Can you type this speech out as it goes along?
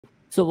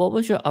So what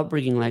was your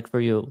upbringing like for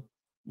you?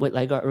 With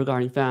like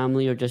regarding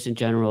family or just in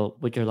general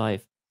with your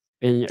life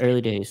in the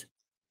early days?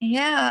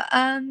 Yeah,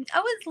 I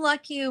was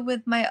lucky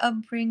with my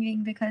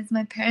upbringing because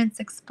my parents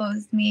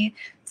exposed me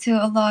to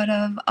a lot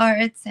of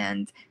arts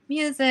and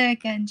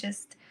music, and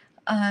just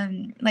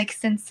like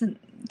since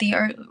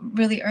the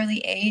really early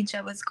age,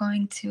 I was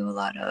going to a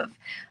lot of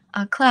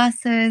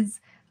classes.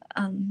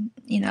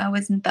 I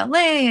was in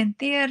ballet and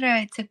theater.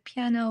 I took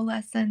piano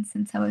lessons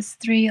since I was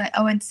 3.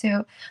 I went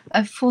to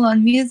a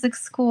full-on music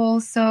school,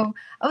 so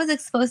I was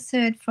exposed to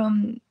it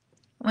from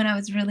when I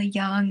was really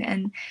young,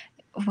 and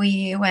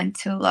we went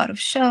to a lot of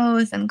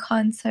shows and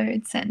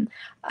concerts, and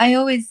I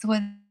always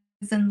was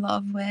in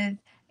love with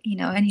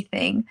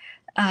anything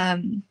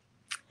um,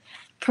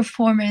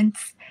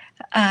 performance,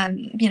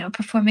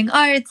 performing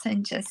arts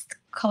and just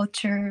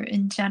culture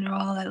in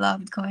general. I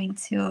loved going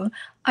to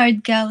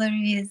art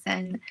galleries,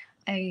 and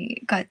I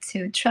got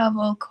to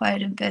travel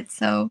quite a bit.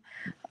 So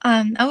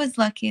I was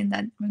lucky in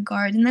that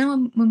regard. And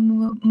then when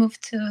we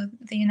moved to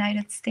the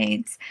United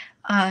States,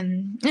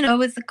 it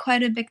was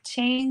quite a big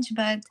change,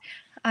 but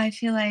I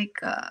feel like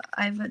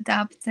I've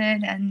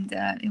adapted, and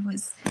it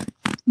was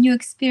new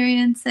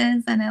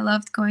experiences. And I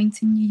loved going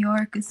to New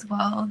York as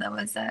well. That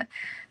was a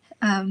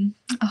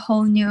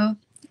whole new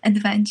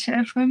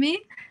adventure for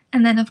me.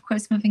 And then, of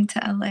course, moving to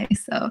LA.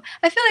 So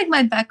I feel like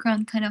my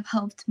background kind of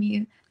helped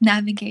me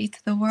navigate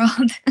the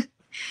world.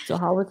 So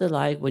how was it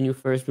like when you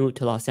first moved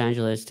to Los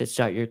Angeles to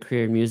start your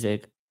career in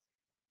music?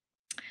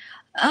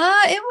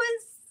 It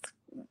was,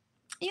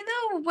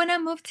 when I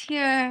moved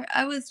here,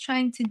 I was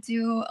trying to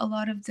do a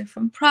lot of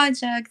different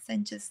projects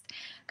and just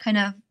kind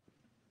of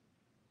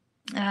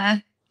uh,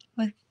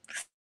 what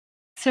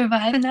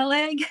survive in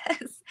LA, I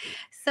guess.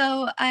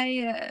 So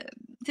I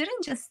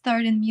didn't just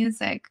start in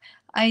music.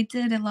 I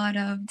did a lot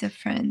of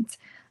different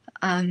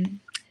um,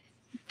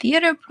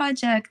 theater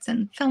projects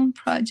and film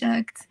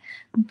projects,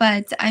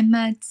 but I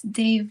met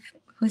Dave,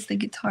 who's the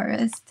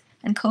guitarist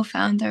and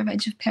co-founder of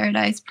Edge of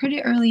Paradise,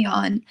 pretty early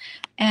on.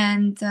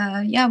 And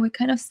yeah, we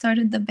kind of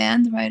started the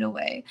band right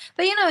away.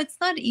 But it's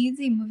not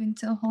easy moving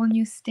to a whole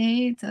new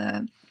state.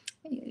 I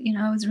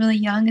was really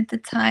young at the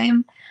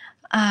time,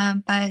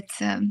 but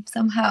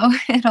somehow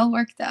it all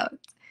worked out.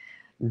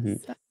 Mhm.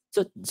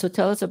 So, So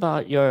tell us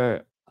about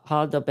your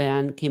how the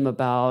band came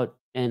about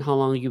and how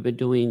long you've been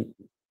doing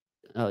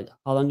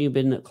how long you've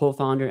been the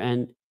co-founder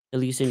and the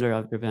lead singer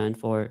of your band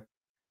for?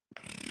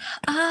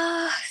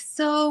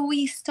 so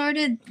we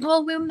started.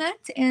 Well, we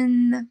met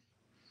in.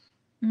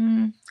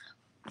 Mm,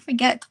 I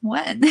forget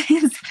when.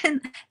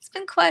 It's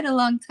been quite a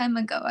long time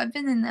ago. I've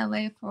been in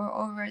LA for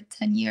over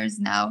 10 years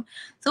now.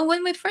 So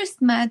when we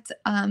first met,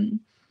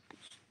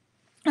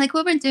 like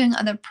we were doing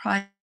other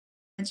projects,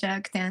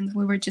 and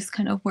we were just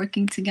kind of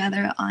working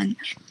together on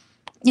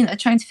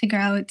trying to figure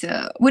out.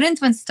 We didn't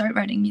even start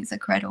writing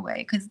music right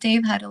away because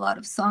Dave had a lot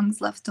of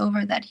songs left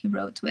over that he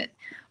wrote with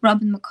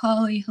Robin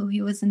McCauley, who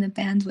he was in a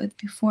band with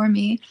before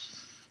me.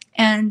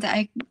 And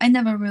I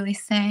never really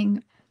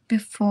sang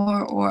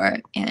before, or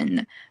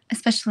in,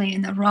 especially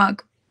in a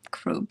rock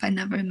group. I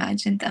never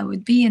imagined I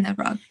would be in a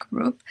rock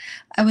group.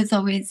 I was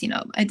always,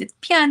 I did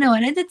piano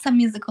and I did some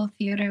musical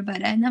theater,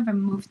 but I never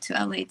moved to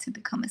LA to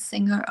become a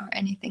singer or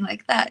anything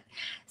like that.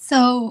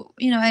 So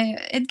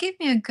it gave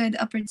me a good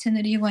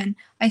opportunity when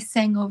I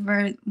sang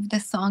over the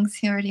songs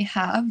he already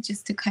have,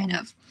 just to kind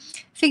of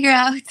figure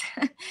out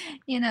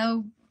you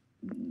know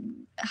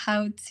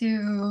how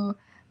to,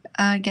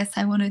 I guess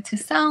I wanted to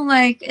sound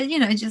like,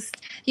 just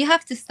you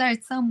have to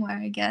start somewhere,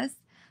 I guess.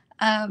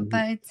 Mhm.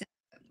 But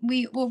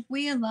what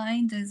we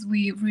aligned is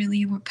we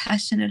really were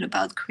passionate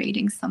about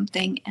creating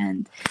something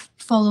and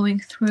following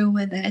through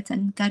with it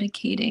and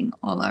dedicating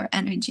all our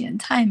energy and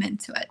time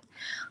into it.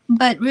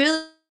 But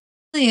really,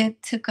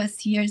 it took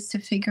us years to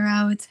figure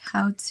out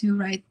how to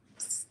write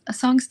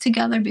songs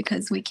together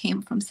because we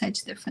came from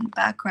such different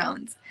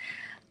backgrounds.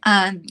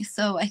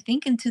 So I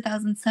think in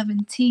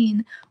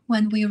 2017,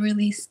 when we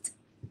released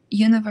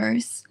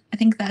Universe, I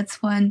think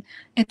that's when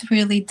it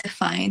really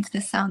defined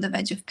the sound of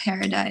Edge of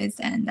Paradise.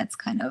 And that's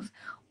kind of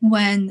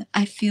when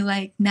I feel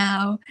like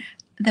now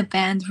the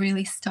band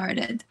really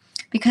started.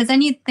 Because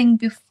anything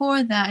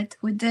before that,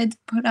 we did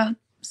put out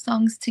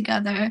songs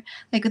together.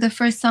 Like the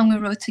first song we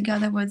wrote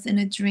together was In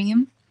a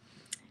Dream.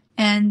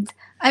 And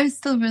I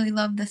still really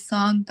love the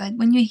song, but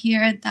when you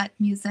hear that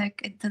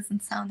music, it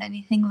doesn't sound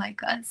anything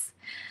like us.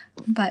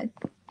 But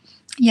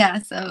yeah,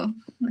 so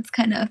that's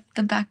kind of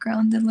the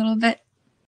background a little bit.